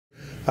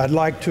I'd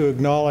like to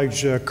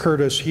acknowledge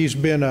Curtis. He's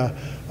been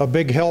a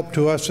big help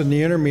to us in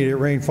the intermediate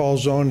rainfall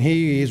zone.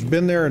 He's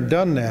been there and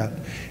done that.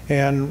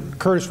 And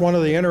Curtis, one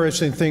of the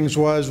interesting things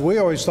was we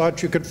always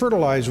thought you could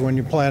fertilize when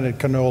you planted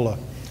canola.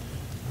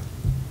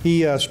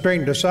 He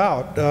straightened us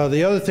out.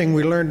 The other thing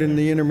we learned in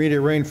the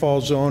intermediate rainfall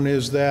zone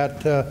is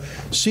that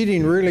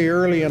seeding really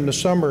early in the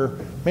summer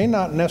may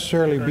not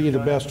necessarily be the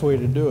best way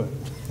to do it.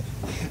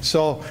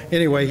 So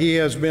anyway, he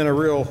has been a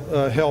real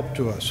help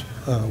to us.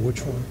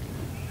 Which one?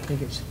 I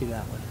think it should be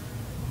that one.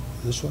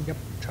 This one? Yep,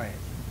 try it.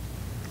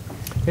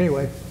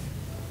 Anyway,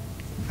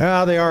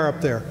 they are up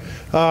there.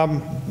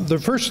 The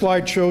first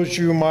slide shows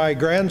you my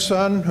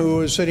grandson who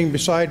is sitting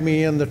beside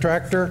me in the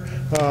tractor.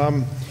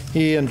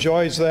 He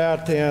enjoys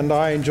that, and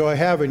I enjoy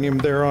having him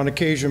there on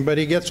occasion, but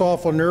he gets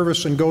awful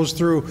nervous and goes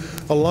through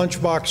a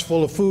lunchbox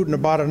full of food in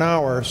about an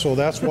hour, so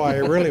that's why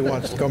he really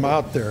wants to come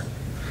out there.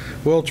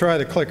 We'll try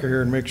the clicker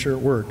here and make sure it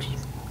works.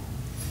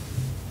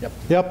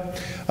 Yep.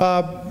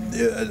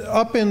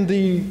 Up in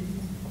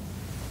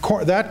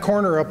that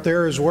corner up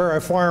there is where I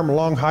farm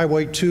along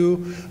Highway 2.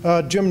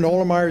 Jim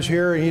Nolemeyer's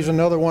here, and he's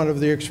another one of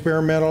the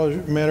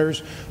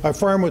experimenters. I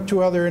farm with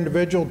two other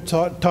individuals.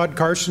 Todd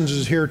Carsons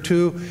is here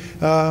too.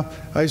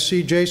 I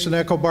see Jason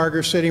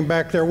Eckelbarger sitting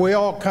back there. We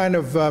all kind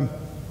of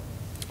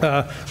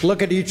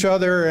look at each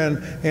other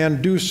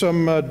and do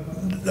some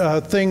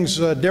things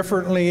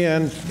differently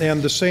and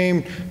the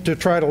same to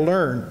try to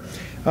learn.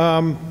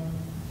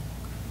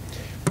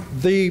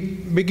 The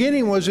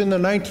beginning was in the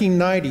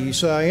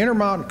 1990s.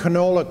 Intermountain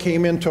Canola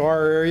came into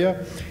our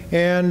area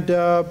and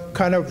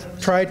kind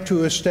of tried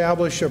to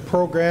establish a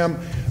program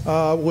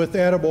with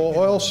edible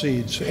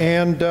oilseeds.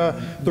 And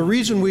the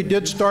reason we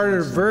did start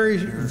it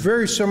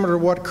very similar to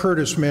what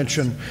Curtis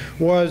mentioned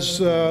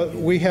was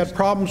we had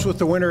problems with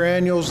the winter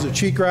annuals, the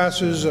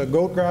cheatgrasses,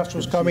 goat grass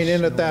was coming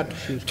in at that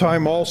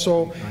time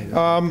also.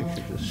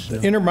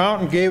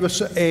 Intermountain gave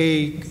us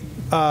a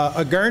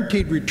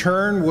guaranteed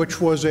return, which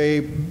was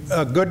a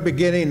good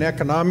beginning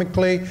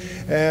economically.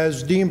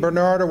 As Dean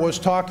Bernardo was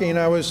talking,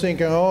 I was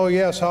thinking, oh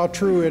yes, how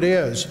true it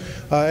is.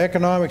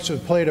 Economics has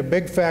played a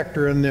big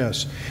factor in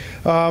this.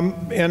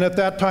 And at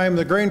that time,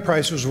 the grain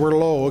prices were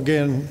low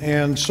again,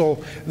 and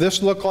so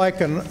this looked like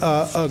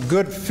a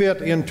good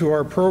fit into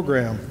our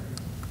program.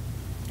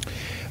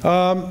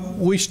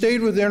 We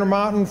stayed with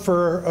Intermountain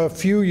for a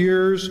few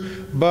years,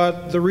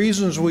 but the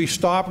reasons we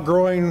stopped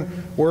growing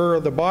were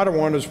the bottom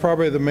one is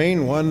probably the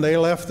main one. They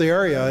left the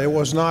area. It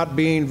was not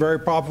being very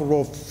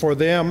profitable for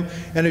them,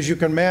 and as you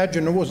can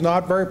imagine, it was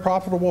not very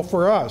profitable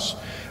for us.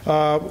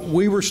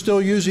 We were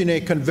still using a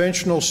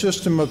conventional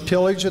system of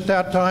tillage at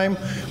that time,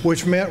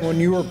 which meant when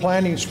you were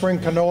planting spring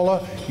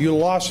canola, you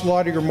lost a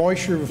lot of your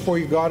moisture before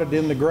you got it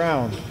in the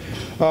ground.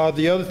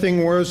 The other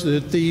thing was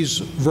that these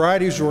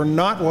varieties were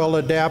not well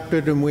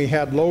adapted and we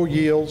had low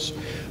yields.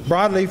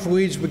 Broadleaf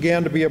weeds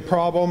began to be a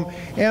problem,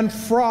 and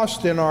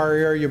frost in our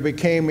area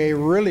became a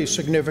really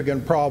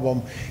significant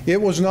problem.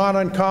 It was not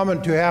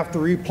uncommon to have to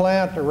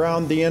replant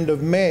around the end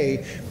of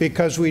May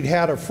because we'd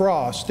had a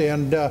frost,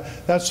 and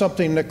that's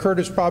something that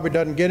Curtis probably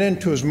doesn't get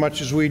into as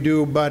much as we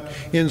do, but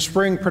in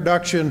spring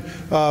production,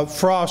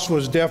 frost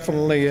was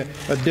definitely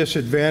a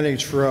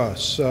disadvantage for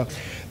us.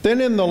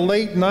 Then in the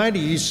late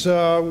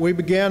 90s, we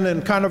began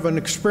in kind of an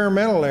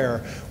experimental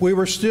era. We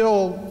were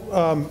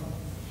still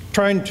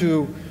trying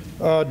to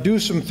do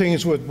some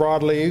things with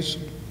broadleaves,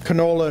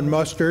 canola and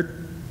mustard.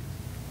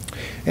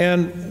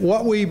 And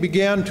what we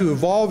began to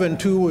evolve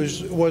into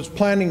was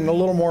planting a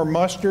little more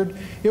mustard.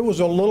 It was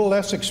a little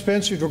less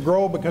expensive to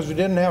grow because we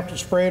didn't have to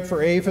spray it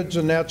for aphids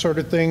and that sort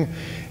of thing.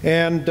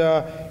 And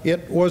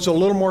it was a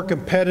little more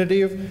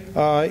competitive.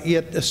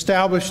 It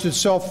established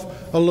itself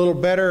a little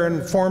better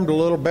and formed a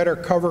little better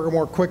cover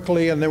more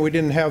quickly, and then we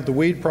didn't have the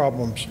weed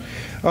problems.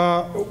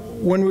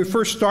 When we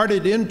first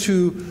started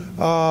into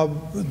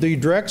the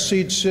direct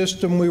seed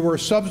system, we were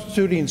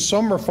substituting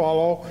summer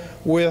fallow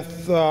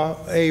with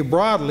a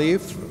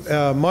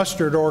broadleaf,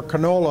 mustard or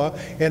canola,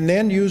 and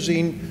then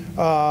using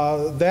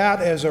that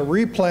as a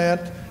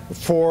replant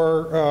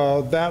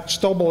for that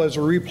stubble as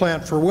a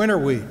replant for winter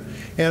wheat.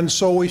 And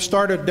so we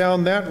started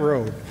down that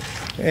road.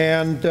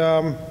 And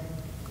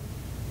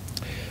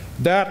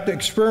that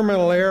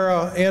experimental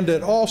era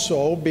ended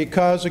also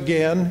because,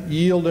 again,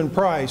 yield and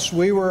price.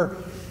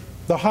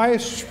 The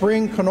highest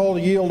spring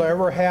canola yield I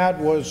ever had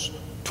was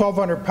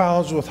 1,200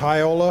 pounds with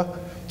Hyola,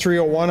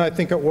 301 I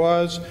think it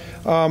was.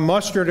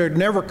 Mustard I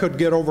never could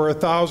get over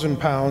 1,000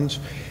 pounds.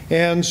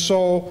 And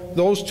so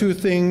those two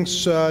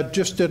things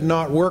just did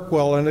not work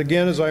well. And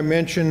again, as I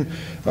mentioned,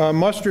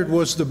 mustard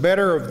was the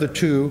better of the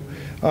two.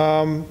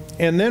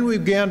 And then we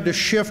began to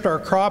shift our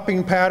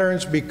cropping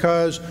patterns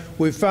because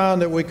we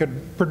found that we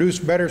could produce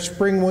better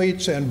spring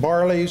wheats and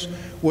barleys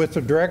with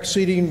the direct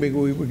seeding.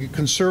 We could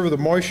conserve the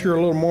moisture a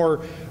little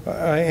more,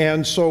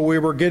 and so we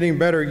were getting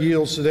better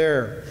yields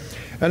there.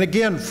 And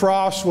again,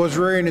 frost was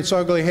rearing its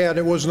ugly head.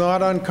 It was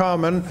not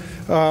uncommon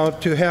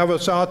to have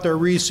us out there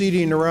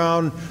reseeding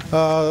around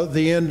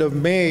the end of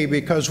May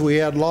because we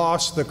had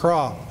lost the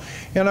crop.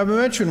 And I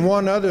mentioned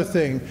one other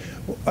thing.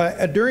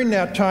 During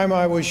that time,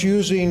 I was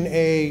using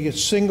a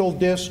single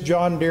disc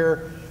John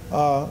Deere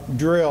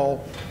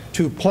drill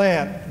to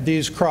plant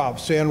these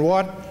crops. And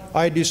what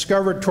I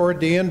discovered toward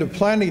the end of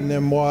planting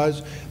them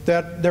was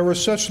that there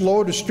was such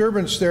low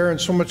disturbance there and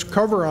so much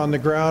cover on the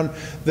ground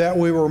that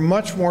we were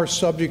much more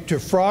subject to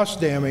frost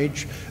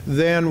damage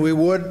than we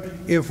would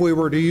if we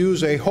were to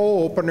use a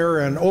hole opener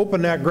and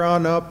open that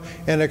ground up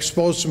and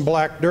expose some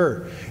black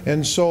dirt.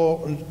 And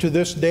so to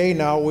this day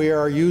now we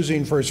are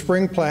using for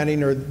spring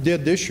planting, or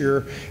did this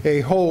year,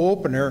 a hole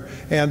opener,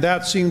 and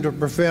that seemed to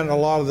prevent a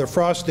lot of the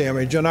frost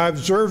damage. And I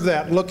observed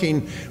that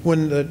looking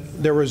when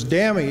there was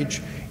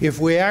damage. If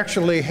we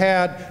actually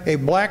had a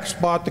black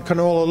spot, the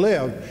canola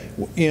lived.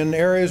 In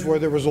areas where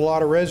there was a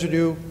lot of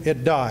residue,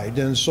 it died.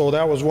 And so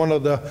that was one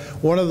of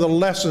the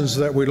lessons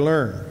that we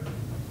learned.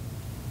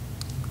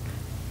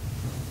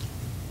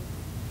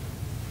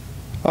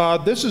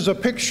 This is a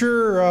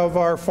picture of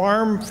our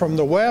farm from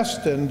the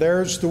west, and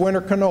there's the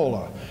winter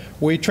canola.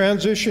 We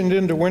transitioned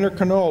into winter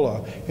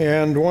canola,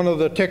 and one of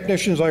the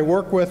technicians I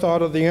work with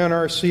out of the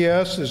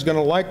NRCS is going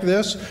to like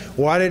this.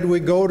 Why did we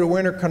go to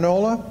winter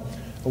canola?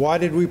 Why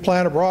did we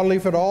plant a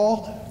broadleaf at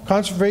all?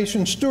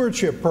 Conservation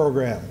Stewardship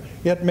Program.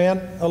 It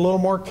meant a little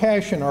more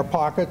cash in our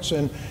pockets,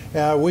 and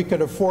we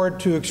could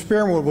afford to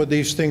experiment with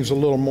these things a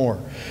little more.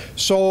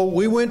 So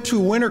we went to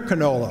winter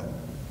canola.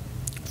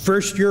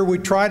 First year we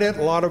tried it,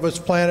 a lot of us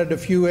planted a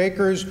few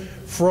acres,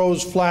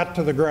 froze flat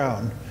to the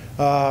ground.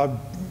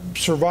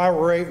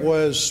 Survival rate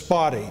was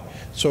spotty.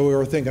 So we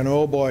were thinking,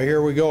 oh boy,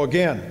 here we go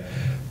again.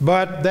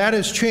 But that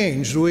has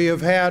changed. We have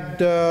had,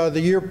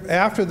 the year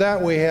after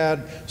that, we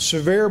had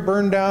severe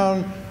burn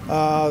down.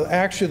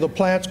 Actually, the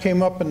plants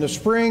came up in the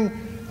spring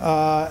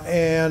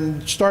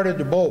and started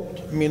to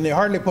bolt. I mean, they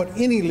hardly put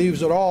any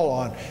leaves at all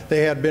on.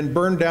 They had been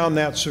burned down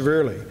that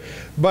severely.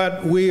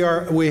 But we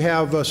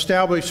have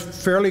established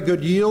fairly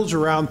good yields,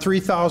 around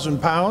 3,000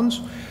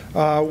 pounds,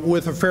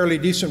 with a fairly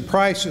decent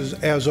price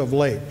as of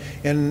late.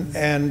 And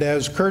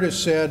as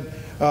Curtis said,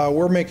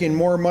 we're making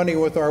more money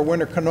with our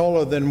winter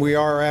canola than we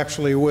are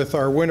actually with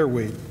our winter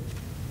wheat.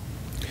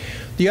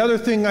 The other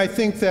thing I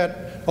think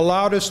that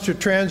allowed us to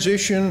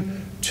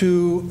transition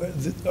to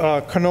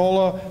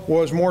canola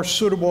was more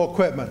suitable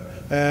equipment.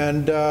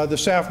 And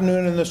this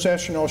afternoon in the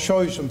session I'll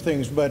show you some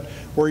things, but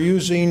we're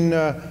using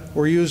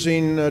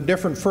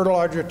different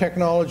fertilizer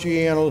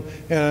technology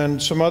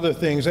and some other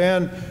things.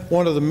 And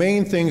one of the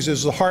main things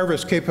is the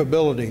harvest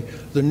capability.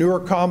 The newer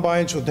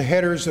combines with the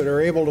headers that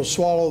are able to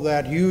swallow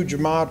that huge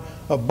amount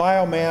of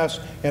biomass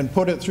and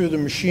put it through the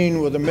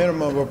machine with a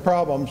minimum of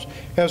problems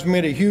has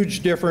made a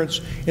huge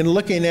difference in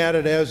looking at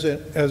it as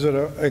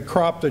a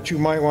crop that you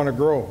might want to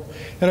grow.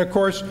 And of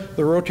course,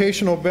 the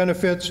rotational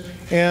benefits,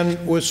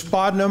 and with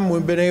spadnum,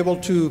 we've been able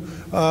to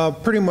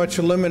pretty much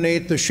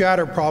eliminate the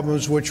shatter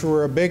problems, which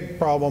were a big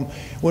problem.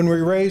 When we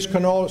raised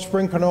canola,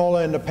 spring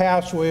canola in the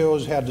past, we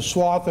always had to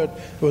swath it.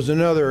 It was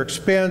another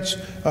expense,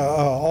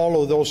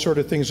 all of those sort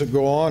of things that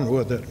go on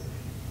with it.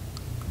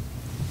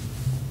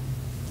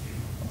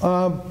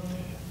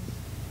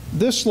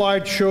 This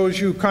slide shows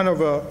you kind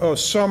of a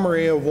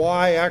summary of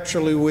why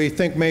actually we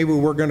think maybe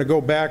we're going to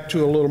go back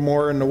to a little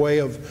more in the way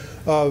of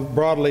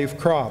broadleaf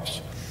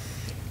crops.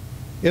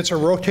 It's a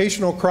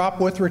rotational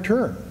crop with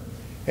return.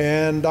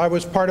 And I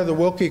was part of the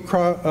Wilkie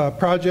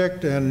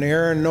project, and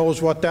Aaron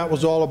knows what that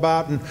was all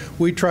about. And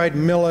we tried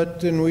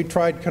millet, and we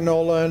tried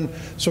canola, and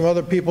some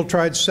other people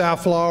tried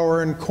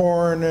safflower and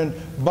corn and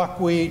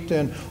buckwheat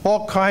and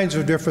all kinds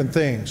of different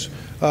things.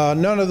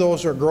 None of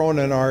those are grown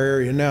in our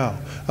area now.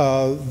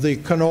 The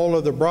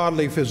canola, the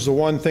broadleaf, is the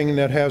one thing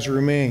that has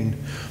remained.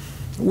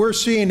 We're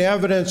seeing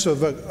evidence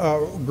of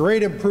a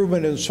great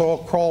improvement in soil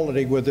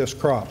quality with this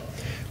crop.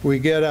 We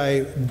get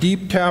a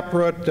deep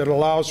taproot that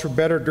allows for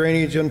better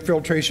drainage,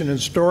 infiltration, and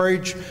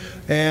storage.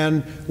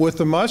 And with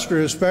the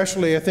mustard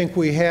especially, I think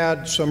we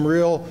had some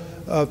real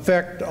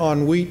effect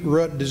on wheat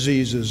root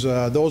diseases.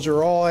 Those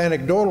are all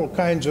anecdotal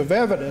kinds of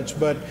evidence,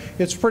 but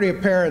it's pretty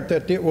apparent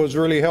that it was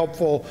really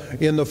helpful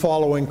in the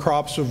following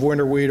crops of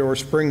winter wheat or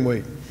spring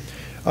wheat.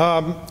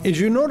 As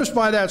you notice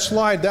by that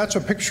slide, that's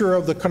a picture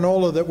of the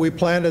canola that we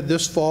planted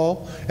this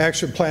fall,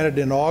 actually planted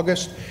in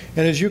August.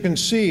 And as you can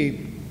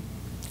see,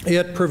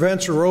 it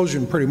prevents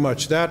erosion pretty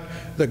much.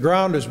 The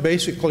ground is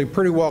basically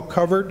pretty well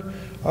covered.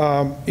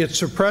 It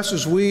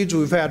suppresses weeds.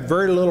 We've had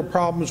very little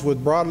problems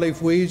with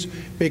broadleaf weeds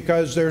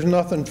because there's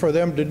nothing for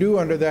them to do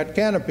under that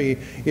canopy.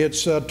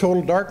 It's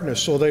total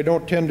darkness, so they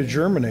don't tend to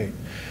germinate.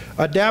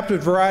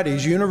 Adapted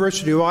varieties.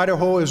 University of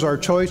Idaho is our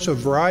choice of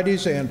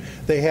varieties, and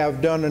they have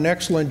done an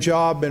excellent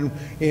job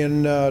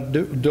in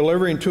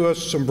delivering to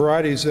us some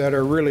varieties that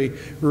are really,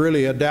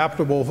 really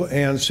adaptable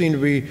and seem to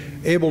be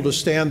able to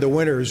stand the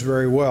winters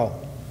very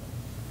well.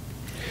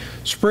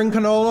 Spring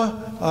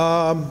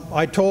canola,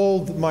 I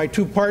told my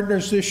two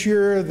partners this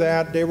year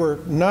that they were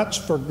nuts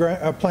for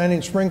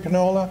planting spring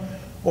canola,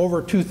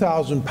 over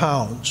 2,000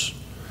 pounds.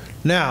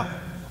 Now,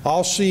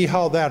 I'll see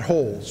how that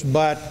holds.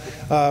 But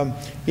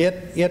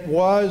it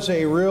was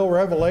a real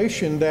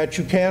revelation that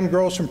you can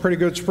grow some pretty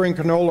good spring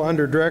canola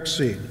under direct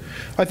seed.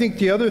 I think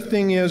the other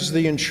thing is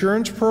the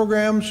insurance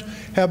programs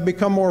have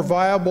become more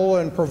viable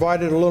and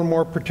provided a little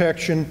more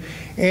protection.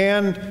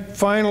 And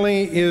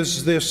finally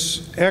is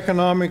this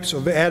economics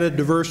of added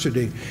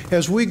diversity.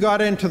 As we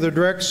got into the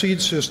direct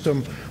seed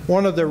system,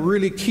 one of the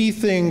really key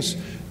things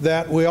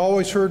that we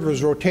always heard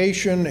was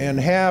rotation and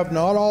have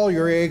not all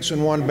your eggs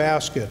in one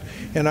basket.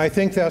 And I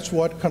think that's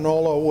what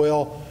canola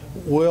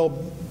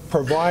will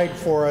provide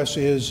for us,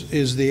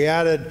 is the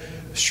added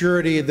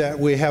surety that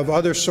we have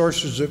other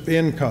sources of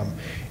income.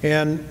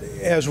 And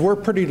as we're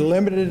pretty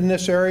limited in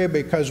this area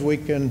because we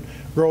can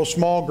grow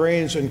small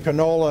grains and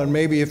canola and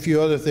maybe a few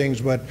other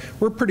things, but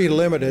we're pretty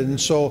limited, and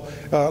so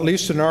at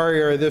least in our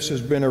area this has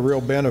been a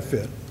real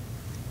benefit.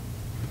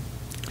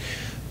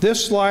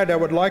 This slide, I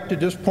would like to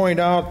just point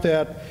out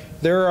that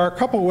there are a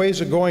couple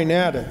ways of going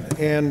at it,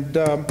 and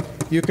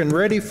you can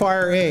ready,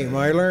 fire, aim.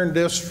 I learned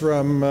this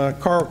from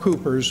Carl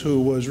Coopers,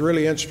 who was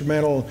really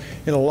instrumental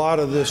in a lot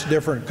of this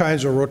different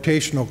kinds of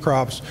rotational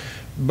crops.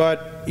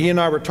 But he and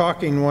I were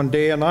talking one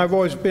day, and I've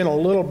always been a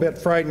little bit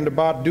frightened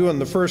about doing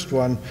the first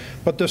one.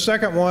 But the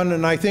second one,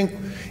 and I think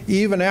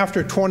even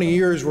after 20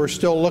 years, we're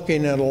still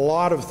looking at a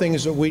lot of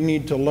things that we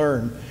need to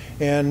learn.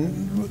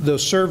 And the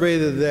survey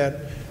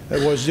that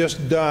was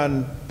just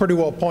done pretty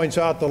well points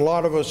out that a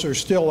lot of us are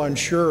still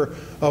unsure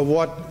of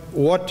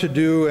what to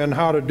do and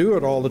how to do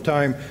it all the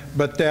time,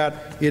 but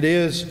that it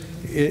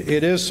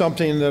is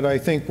something that I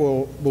think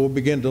we'll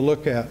begin to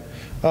look at.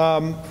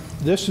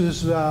 This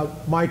is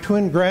my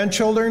twin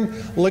grandchildren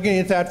looking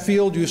at that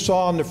field you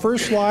saw on the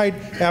first slide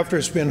after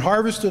it's been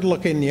harvested,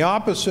 looking the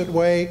opposite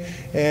way,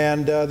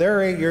 and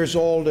they're 8 years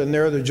old and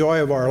they're the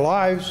joy of our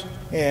lives,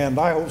 and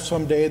I hope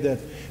someday that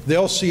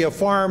they'll see a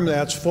farm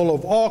that's full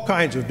of all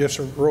kinds of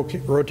different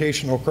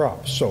rotational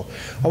crops. So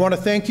I want to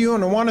thank you,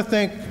 and I want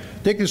to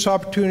take this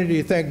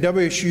opportunity to thank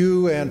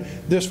WSU and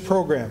this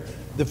program.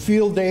 The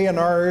field day in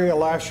our area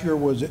last year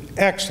was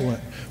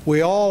excellent.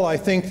 We all, I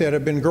think, that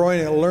have been growing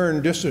and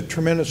learned just a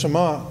tremendous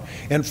amount.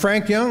 And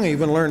Frank Young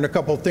even learned a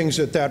couple of things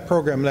at that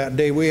program that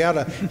day. We had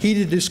a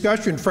heated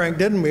discussion, Frank,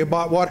 didn't we,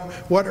 about what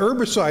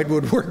herbicide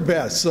would work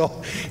best.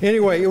 So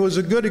anyway, it was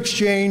a good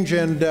exchange,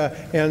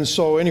 and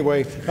so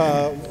anyway,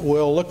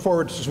 we'll look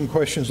forward to some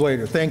questions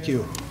later. Thank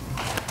you.